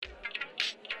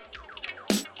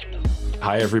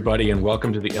Hi, everybody, and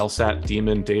welcome to the LSAT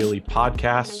Demon Daily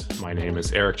Podcast. My name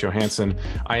is Eric Johansson.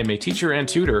 I am a teacher and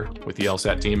tutor with the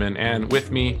LSAT Demon, and with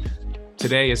me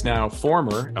today is now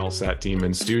former LSAT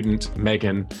Demon student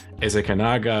Megan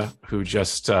Ezekanaga, who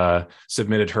just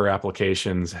submitted her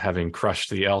applications, having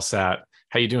crushed the LSAT.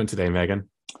 How you doing today, Megan?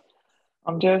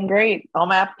 I'm doing great. All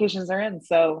my applications are in,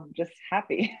 so just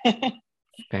happy.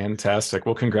 Fantastic.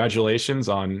 Well, congratulations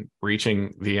on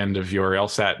reaching the end of your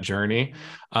LSAT journey.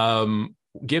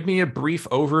 Give me a brief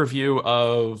overview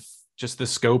of just the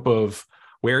scope of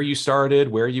where you started,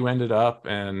 where you ended up,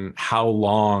 and how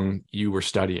long you were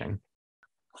studying.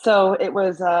 So it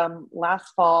was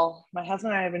last fall. My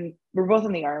husband and I we're both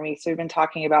in the Army, so we've been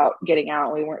talking about getting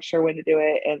out. We weren't sure when to do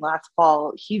it. And last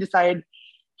fall, he decided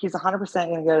he's 100%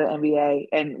 going to go to MBA.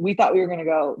 And we thought we were going to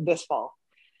go this fall.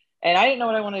 And I didn't know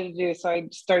what I wanted to do. So I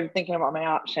started thinking about my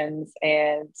options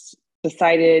and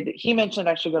decided, he mentioned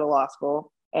I should go to law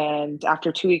school. And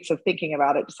after 2 weeks of thinking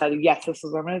about it, decided, yes, this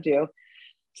is what I'm going to do.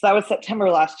 So that was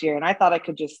September last year. And I thought I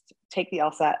could just take the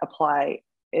LSAT, apply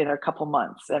in a couple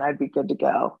months, and I'd be good to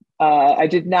go. I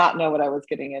did not know what I was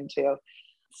getting into.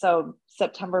 So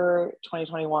September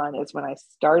 2021 is when I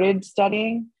started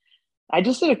studying. I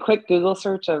just did a quick Google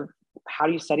search of how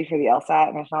do you study for the LSAT,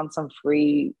 and I found some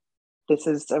free, this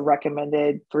is a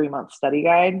recommended 3-month study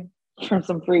guide from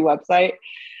some free website.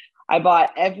 I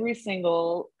bought every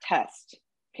single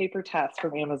paper test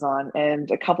from Amazon, and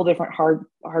a couple different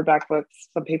hardback books,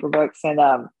 some paper books,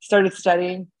 and started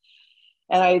studying.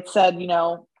 And I said,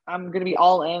 I'm going to be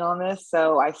all in on this.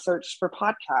 So I searched for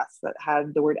podcasts that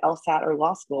had the word LSAT or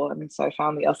law school. And so I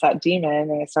found the LSAT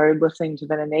Demon, and I started listening to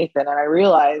Ben and Nathan, and I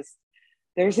realized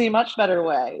there's a much better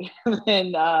way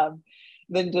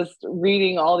than just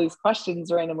reading all these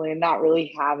questions randomly and not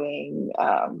really having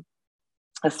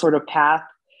a sort of path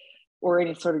or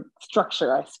any sort of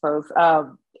structure, I suppose.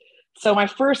 So my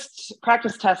first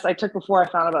practice test I took before I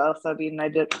found about LSAT Demon, I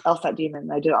did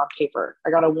it on paper.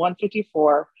 I got a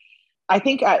 154. I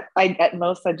think at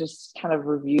most I just kind of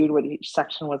reviewed what each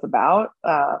section was about.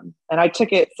 And I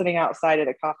took it sitting outside at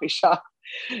a coffee shop,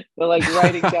 but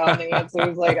writing down the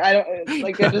answers.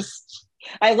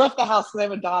 I left the house because I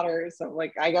have a daughter. So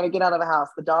I got to get out of the house.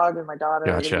 The dog and my daughter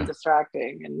are going to be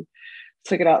distracting, and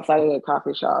took it outside at a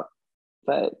coffee shop.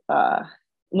 But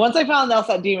once I found the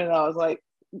LSAT Demon, though, I was like,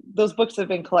 those books have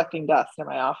been collecting dust in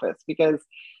my office because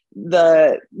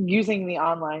using the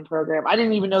online program, I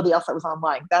didn't even know the LSAT was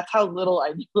online. That's how little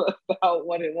I knew about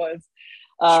what it was.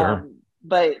 Sure.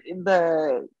 But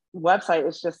the website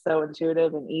is just so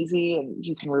intuitive and easy, and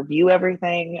you can review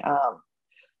everything.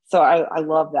 So I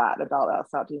love that about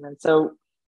LSAT Demon. So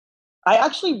I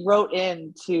actually wrote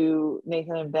in to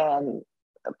Nathan and Ben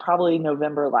probably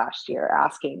November last year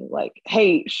asking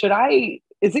hey,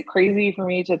 is it crazy for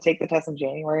me to take the test in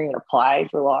January and apply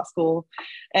for law school?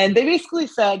 And they basically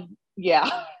said, yeah,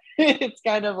 it's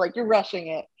kind of like you're rushing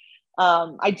it.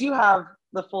 I do have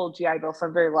the full GI Bill, so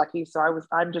I'm very lucky. So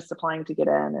I'm just applying to get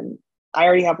in, and I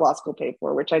already have law school paid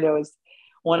for, which I know is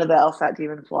one of the LSAT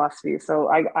Demon philosophies. So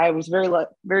I was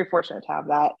very fortunate to have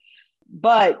that.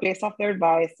 But based off their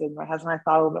advice, and my husband and I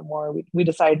thought a little bit more, we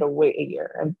decided to wait a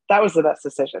year. And that was the best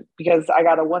decision because I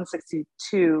got a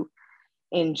 162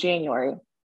 in January.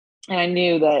 And I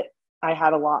knew that I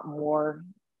had a lot more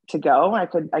to go. I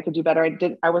could do better.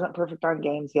 I wasn't perfect on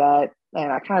games yet.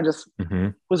 And I kind of just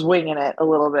was winging it a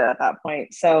little bit at that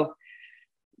point. So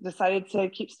decided to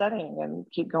keep studying and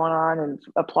keep going on and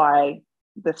apply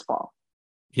this fall.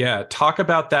 Yeah. Talk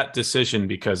about that decision,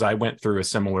 because I went through a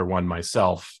similar one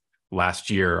myself last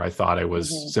year. I thought I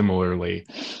was similarly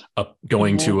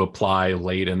going to apply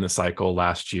late in the cycle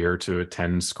last year to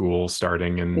attend school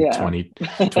starting in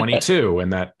 2022.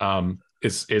 And that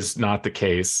is not the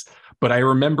case. But I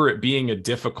remember it being a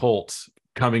difficult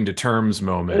coming to terms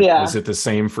moment. Yeah. Was it the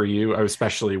same for you,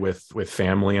 especially with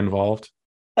family involved?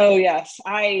 Oh, yes.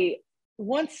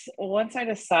 Once I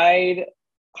decide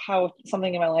how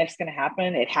something in my life is going to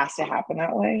happen, it has to happen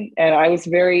that way. And I was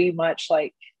very much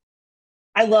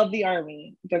I love the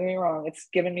Army. Don't get me wrong. It's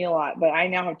given me a lot, but I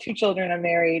now have 2 children. I'm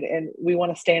married, and we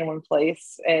want to stay in one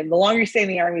place. And the longer you stay in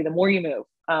the Army, the more you move.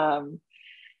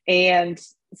 And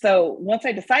so once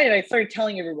I decided, I started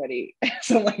telling everybody.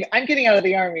 So I'm getting out of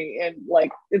the Army, and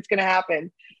it's going to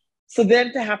happen. So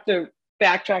then to have to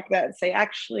backtrack that and say,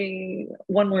 actually,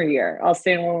 one more year, I'll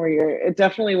stay in one more year. It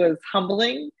definitely was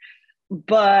humbling,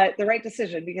 but the right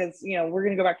decision because, we're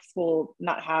going to go back to school,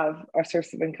 not have our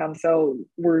source of income. So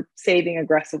we're saving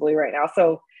aggressively right now.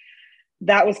 So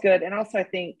that was good. And also I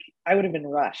think I would have been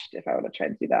rushed if I would have tried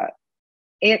to do that.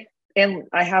 And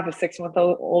I have a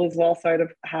 6-month-old as well. So I'd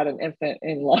have had an infant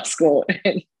in law school.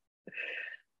 And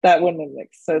that wouldn't have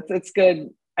mixed. So it's good.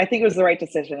 I think it was the right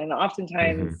decision. And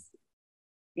oftentimes,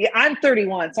 yeah, I'm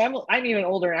 31, so I'm even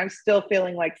older, and I'm still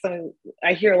feeling like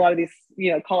I hear a lot of these,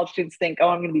 college students think, oh,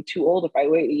 I'm going to be too old if I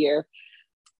wait a year.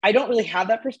 I don't really have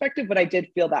that perspective, but I did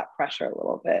feel that pressure a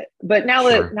little bit. But now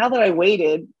that I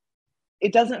waited,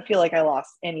 it doesn't feel like I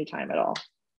lost any time at all.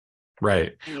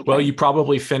 Right. Anytime. Well, you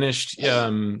probably finished,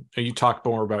 you talk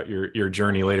more about your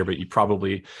journey later, but you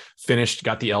probably finished,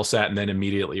 got the LSAT, and then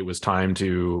immediately it was time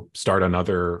to start on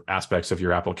other aspects of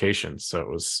your application. So it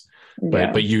was,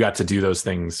 but you got to do those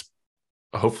things,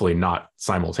 hopefully not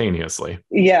simultaneously.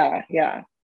 Yeah.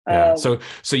 So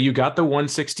you got the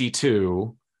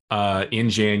 162 in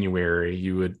January.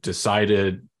 You had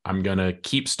decided, I'm going to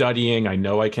keep studying. I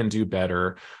know I can do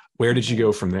better. Where did you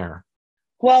go from there?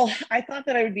 Well, I thought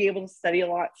that I would be able to study a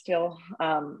lot still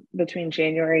between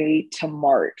January to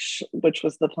March, which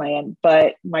was the plan.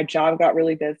 But my job got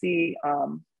really busy.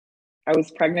 I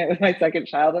was pregnant with my second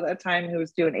child at that time, who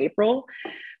was due in April.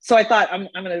 So I thought I'm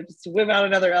going to just whip out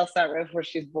another LSAT right before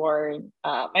she's born.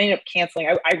 I ended up canceling.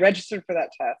 I registered for that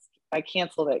test. I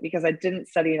canceled it because I didn't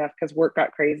study enough because work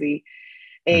got crazy.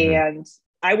 And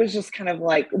I was just kind of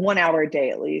like 1 hour a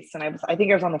day at least. And I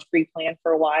think I was on the free plan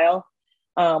for a while.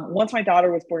 Once my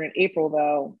daughter was born in April,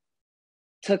 though,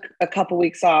 took a couple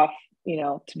weeks off,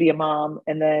 to be a mom.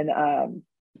 And then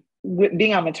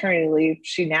being on maternity leave,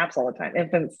 she naps all the time.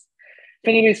 Infants, if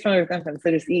anybody's familiar with infants,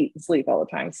 they just eat and sleep all the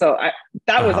time. So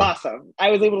that was awesome. I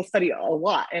was able to study a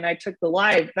lot. And I took the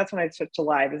live. That's when I took to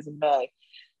live, is in May.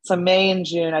 So May and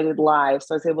June, I did live.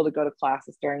 So I was able to go to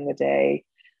classes during the day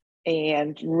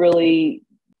and really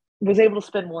was able to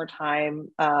spend more time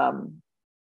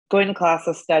going to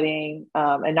classes, studying,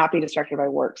 and not be distracted by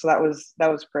work. So that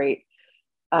was great.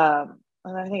 And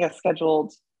I think I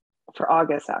scheduled for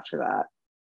August after that.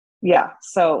 Yeah.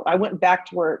 So I went back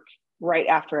to work right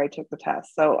after I took the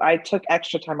test. So I took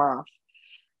extra time off,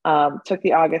 took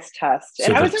the August test,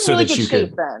 and I was in really good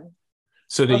shape then.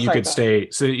 So that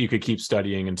you could keep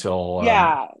studying until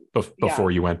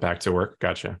before you went back to work.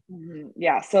 Gotcha.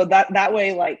 Yeah. So that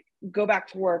way, like, go back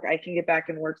to work, I can get back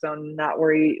in the work zone and not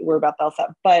worry about the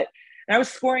LSAT. But I was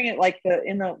scoring it like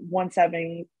in the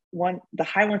 170, the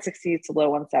high 160s to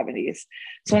low 170s.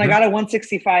 So when I got a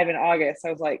 165 in August,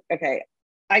 I was like, okay,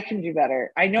 I can do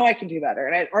better. I know I can do better.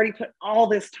 And I'd already put all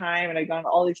this time and I'd gone to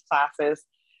all these classes.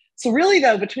 So really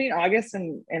though, between August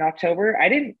and October, I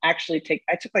didn't actually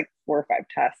I took like 4 or 5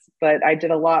 tests, but I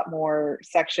did a lot more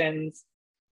sections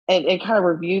and kind of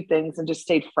reviewed things and just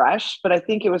stayed fresh. But I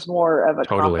think it was more of a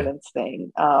confidence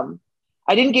thing.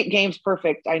 I didn't get games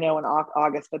perfect, I know, in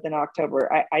August, but then October,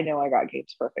 I know I got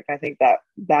games perfect. I think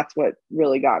that's what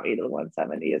really got me to the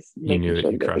 170 is you knew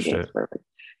that you crushed it. Perfect.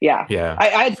 Yeah.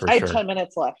 I had 10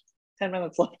 minutes left. 10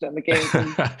 minutes left in the game.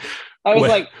 I was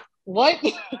like, what?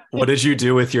 What did you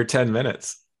do with your 10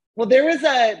 minutes? Well, there was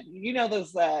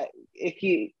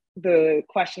the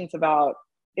questions about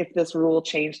if this rule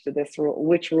changed to this rule,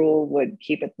 which rule would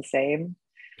keep it the same?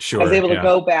 Sure. I was able to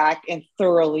go back and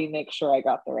thoroughly make sure I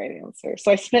got the right answer.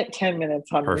 So I spent 10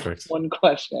 minutes on one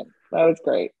question. That was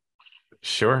great.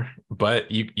 Sure.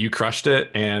 But you crushed it.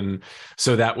 And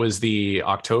so that was the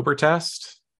October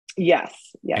test? Yes.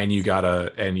 And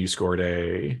you scored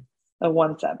a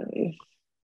 170.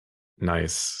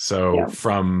 Nice. So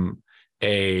from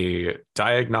a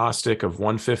diagnostic of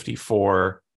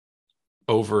 154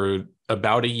 over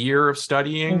about a year of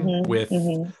studying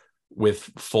with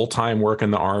full-time work in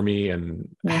the Army and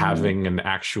having an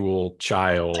actual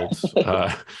child,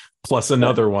 plus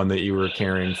another one that you were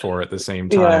caring for at the same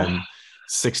time,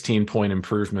 16-point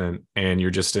improvement, and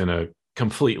you're just in a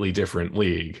completely different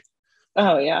league.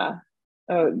 Oh yeah.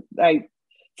 It's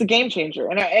a game changer.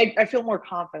 And I feel more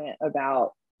confident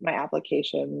about my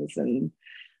applications and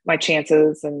my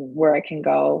chances and where I can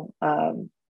go.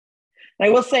 I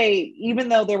will say, even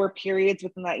though there were periods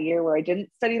within that year where I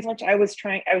didn't study as much, I was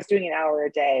doing an hour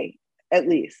a day at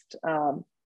least,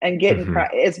 and getting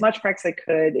as much practice as I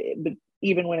could, but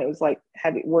even when it was like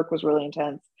heavy work was really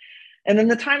intense. And then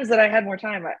the times that I had more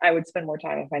time, I would spend more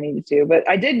time if I needed to. But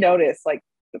I did notice, like,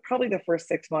 probably the first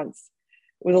 6 months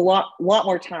was a lot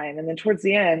more time. And then towards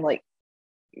the end, like,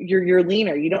 you're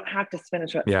leaner. You don't have to spend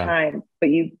as much time,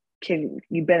 but you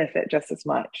benefit just as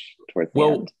much towards the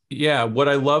end. Yeah. What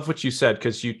I love what you said,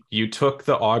 because you took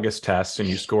the August test and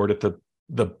you scored at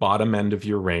the bottom end of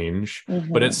your range,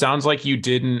 but it sounds like you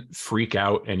didn't freak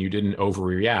out and you didn't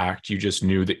overreact. You just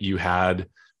knew that you had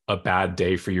a bad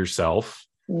day for yourself,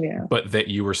 but that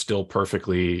you were still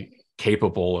perfectly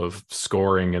capable of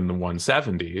scoring in the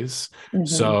 170s.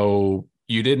 So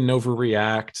you didn't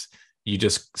overreact. You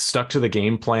just stuck to the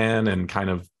game plan and kind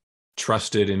of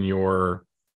trusted in your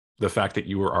the fact that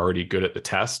you were already good at the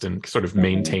test and sort of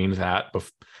maintained that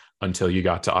until you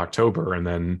got to October, and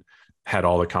then had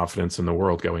all the confidence in the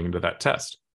world going into that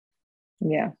test.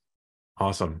 Yeah.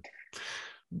 Awesome.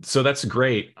 So that's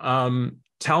great.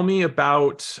 Tell me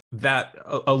about that,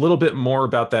 a little bit more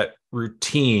about that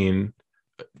routine.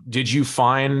 Did you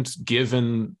find,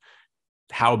 given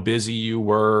how busy you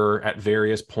were at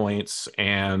various points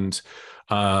and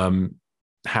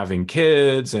having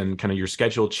kids and kind of your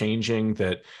schedule changing,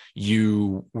 that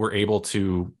you were able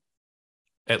to,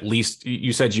 at least,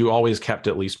 you said you always kept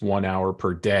at least 1 hour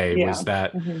per day. Yeah. Was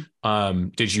that,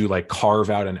 did you like carve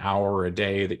out an hour a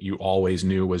day that you always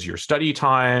knew was your study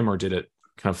time, or did it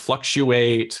kind of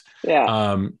fluctuate?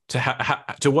 Yeah.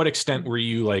 To what extent were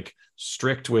you like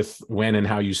strict with when and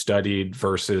how you studied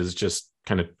versus just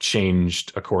kind of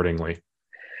changed accordingly?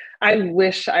 I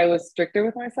wish I was stricter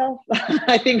with myself.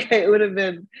 I think it would have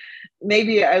been,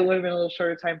 maybe I would have been a little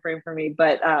shorter time frame for me,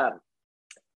 but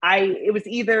it was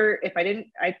either, if I didn't,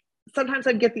 sometimes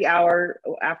I'd get the hour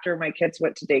after my kids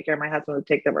went to daycare. My husband would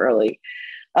take them early.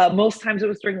 Most times it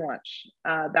was during lunch.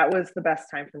 That was the best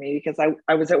time for me, because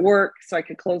I was at work, so I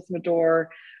could close the door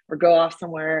or go off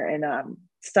somewhere and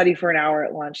study for an hour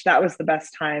at lunch. That was the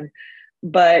best time.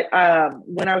 But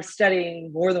when I was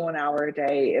studying more than 1 hour a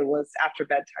day, it was after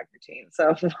bedtime routine.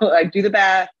 So I'd do the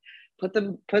bath, put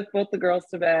both the girls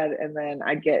to bed, and then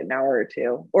I'd get an hour or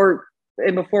two.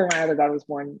 And before my other daughter was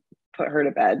born, put her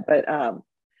to bed. But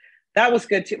that was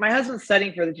good too. My husband's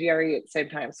studying for the GRE at the same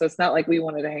time, so it's not like we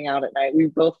wanted to hang out at night. We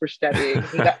both were studying.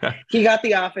 He got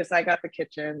the office, I got the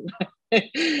kitchen.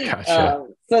 Gotcha.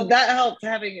 So that helped,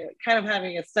 having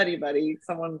a study buddy,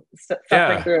 someone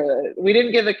suffering through it. We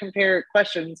didn't get to compare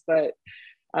questions, but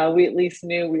we at least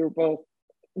knew we were both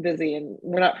busy, and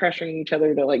we're not pressuring each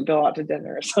other to like go out to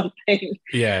dinner or something.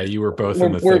 Yeah, you were both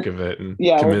in the thick of it and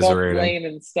we're both commiserating. lame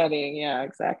and studying. Yeah,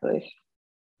 exactly.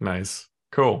 Nice.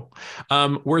 Cool.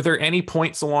 Were there any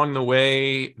points along the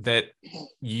way that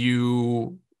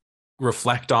you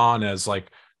reflect on as like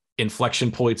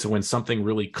inflection points when something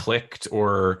really clicked,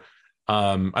 or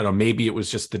I don't know, maybe it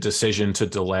was just the decision to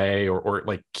delay, or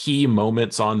like key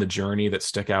moments on the journey that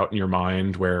stick out in your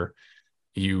mind where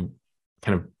you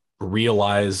kind of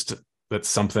realized that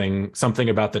something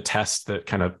about the test that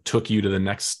kind of took you to the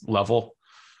next level?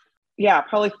 Yeah,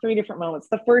 probably 3 different moments.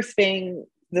 The first being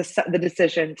the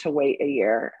decision to wait a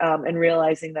year, and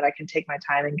realizing that I can take my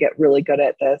time and get really good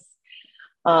at this.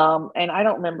 And I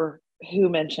don't remember who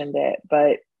mentioned it,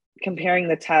 but comparing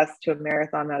the test to a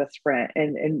marathon, not a sprint,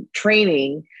 and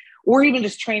training, or even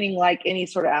just training like any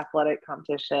sort of athletic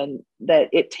competition, that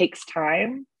it takes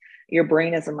time. Your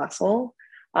brain is a muscle.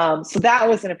 So that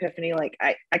was an epiphany. Like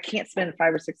I can't spend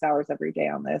 5 or 6 hours every day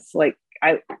on this. Like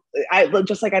I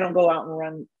just, like, I don't go out and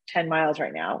run 10 miles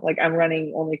right now. Like I'm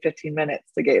running only 15 minutes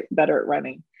to get better at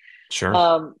running. Sure.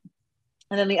 And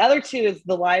then the other 2 is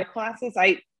the live classes.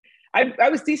 I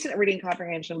was decent at reading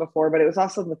comprehension before, but it was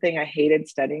also the thing I hated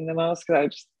studying the most,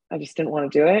 because I just didn't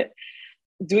want to do it.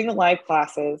 Doing the live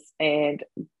classes and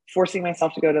forcing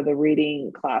myself to go to the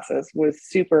reading classes was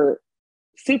super,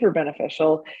 super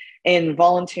beneficial, and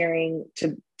volunteering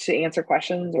to answer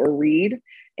questions or read,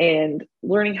 and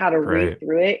learning how to read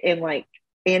through it and like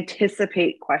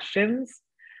anticipate questions.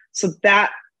 So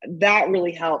that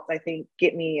really helped, I think,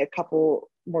 get me a couple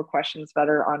more questions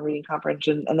better on reading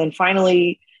comprehension. And then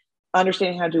finally,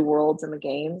 understanding how to do worlds in the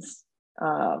games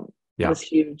was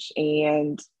huge,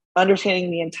 and understanding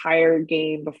the entire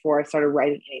game before I started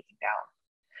writing anything down.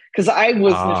 Because I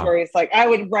was notorious, like I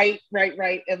would write,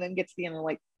 and then get to the end and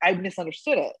like I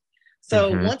misunderstood it.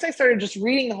 So once I started just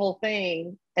reading the whole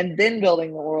thing and then building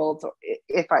the worlds,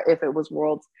 if it was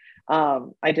worlds,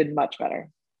 I did much better.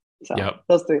 So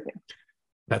those 3 things.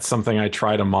 That's something I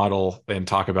try to model and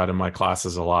talk about in my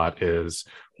classes a lot, is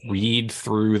read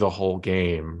through the whole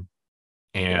game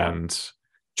and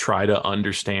try to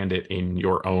understand it in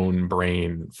your own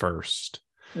brain first.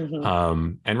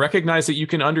 And recognize that you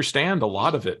can understand a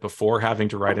lot of it before having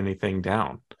to write anything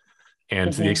down.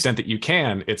 And to the extent that you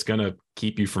can, it's going to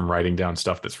keep you from writing down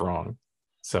stuff that's wrong.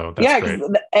 So that's great.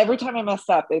 Every time I messed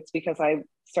up, it's because I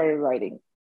started writing.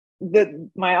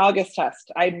 My August test,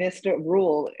 I missed a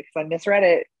rule because I misread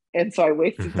it. And so I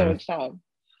wasted so much time.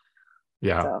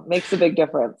 Yeah. So it makes a big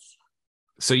difference.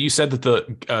 So you said that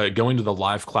the going to the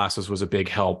live classes was a big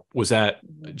help. Was that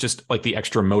just like the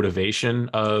extra motivation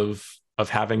of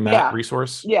having that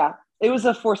resource? Yeah, it was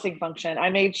a forcing function. I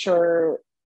made sure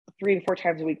 3 to 4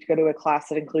 times a week to go to a class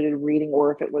that included reading,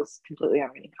 or if it was completely on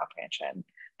reading comprehension,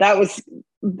 that was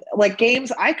like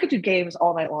games. I could do games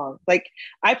all night long. Like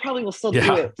I probably will still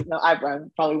do it. No, I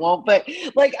probably won't, but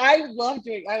like I love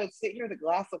doing, I would sit here with a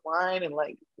glass of wine and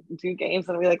like do games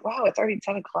and be like, wow, it's already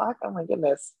 10 o'clock. Oh my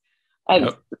goodness.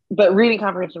 But reading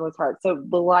comprehension was hard. So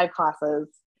the live classes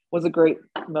was a great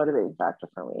motivating factor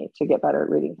for me to get better at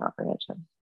reading comprehension.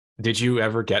 Did you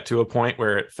ever get to a point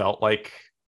where it felt like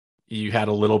you had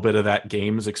a little bit of that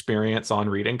games experience on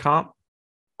reading comp?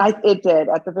 It did.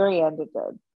 At the very end,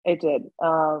 it did.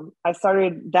 I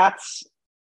started, that's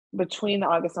between the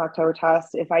August and October test.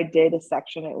 If I did a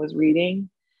section, it was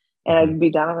reading, and I'd be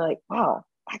done. I'm like, wow,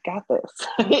 I got this.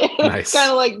 Nice. It's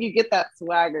kind of like you get that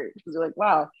swagger because you're like,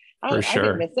 wow, I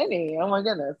didn't miss any. Oh my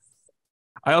goodness.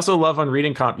 I also love on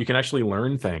reading comp, you can actually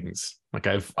learn things. Like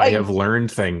I have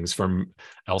learned things from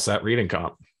LSAT reading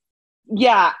comp.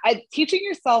 Yeah, teaching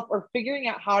yourself or figuring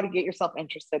out how to get yourself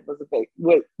interested was a big.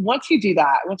 Once you do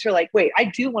that, once you're like, wait, I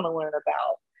do want to learn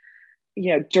about,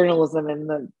 journalism in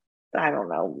the, I don't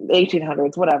know,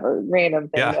 1800s, whatever random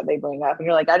thing that they bring up, and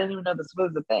you're like, I didn't even know this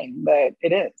was a thing, but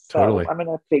it is. So totally. I'm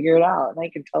gonna figure it out, and I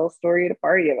can tell a story at a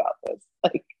party about this.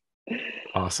 Like,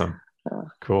 awesome,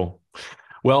 cool.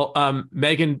 Well,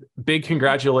 Megan, big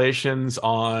congratulations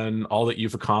on all that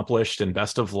you've accomplished and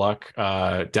best of luck.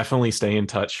 Definitely stay in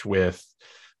touch with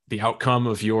the outcome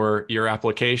of your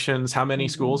applications. How many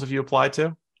schools have you applied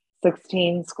to?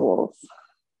 16 schools.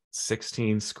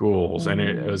 16 schools.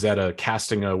 And was that a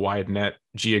casting a wide net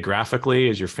geographically?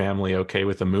 Is your family okay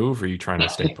with the move, or are you trying to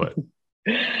stay put?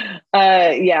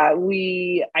 Yeah,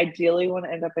 we ideally want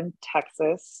to end up in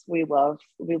Texas. We love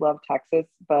Texas,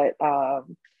 but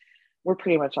we're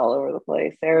pretty much all over the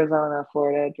place. Arizona,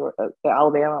 Florida, Georgia,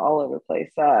 Alabama, all over the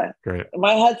place. Great.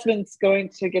 My husband's going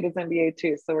to get his MBA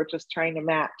too, so we're just trying to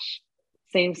match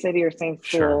same city or same school.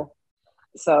 Sure.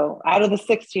 So out of the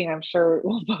 16, I'm sure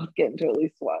we'll both get into at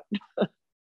least one.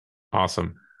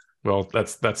 Awesome. Well,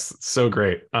 that's so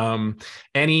great.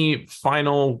 Any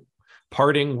final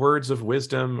parting words of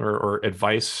wisdom or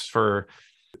advice for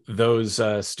those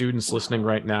students listening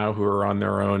right now who are on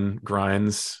their own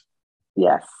grinds?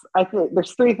 Yes, I think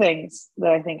there's 3 things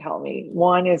that I think help me.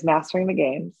 One is mastering the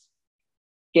games,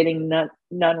 getting none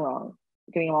wrong,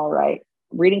 getting them all right,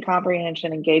 reading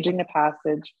comprehension, engaging the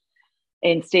passage,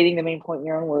 and stating the main point in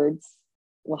your own words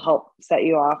will help set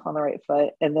you off on the right foot.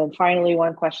 And then finally,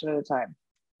 one question at a time.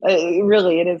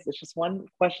 It's just one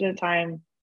question at a time.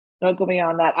 Don't go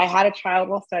beyond that. I had a child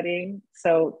while studying,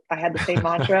 so I had the same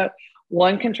mantra.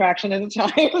 One contraction at a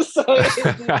time. So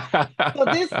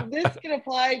this can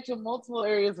apply to multiple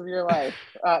areas of your life.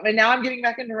 And now I'm getting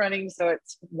back into running, so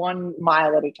it's 1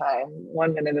 mile at a time,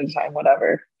 1 minute at a time,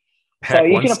 whatever. Heck, so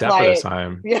you can apply it.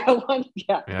 Time.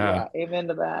 Yeah. Amen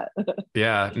to that.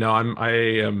 Yeah. No,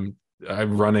 I'm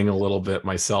running a little bit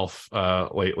myself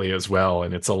lately as well,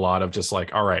 and it's a lot of just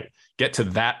like, all right, get to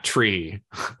that tree.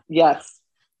 Yes.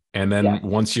 And then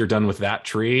once you're done with that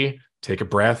tree, take a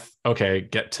breath. Okay,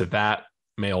 get to that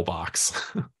mailbox.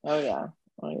 Oh yeah.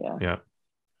 Yeah.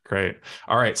 Great.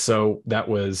 All right. So that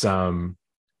was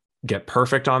get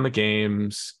perfect on the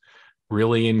games,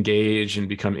 really engage and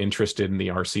become interested in the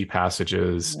RC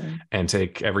passages, and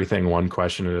take everything one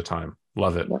question at a time.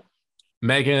 Love it. Yep.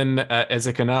 Megan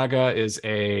Ezekinaga is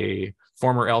a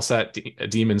former LSAT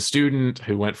Demon student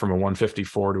who went from a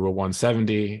 154 to a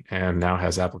 170 and now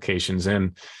has applications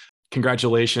in.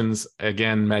 Congratulations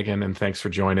again, Megan, and thanks for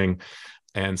joining,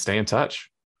 and stay in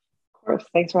touch. Of course.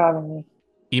 Thanks for having me.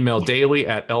 Email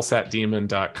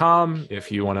daily@lsatdemon.com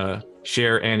if you want to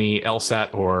share any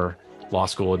LSAT or law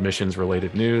school admissions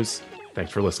related news.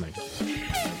 Thanks for listening.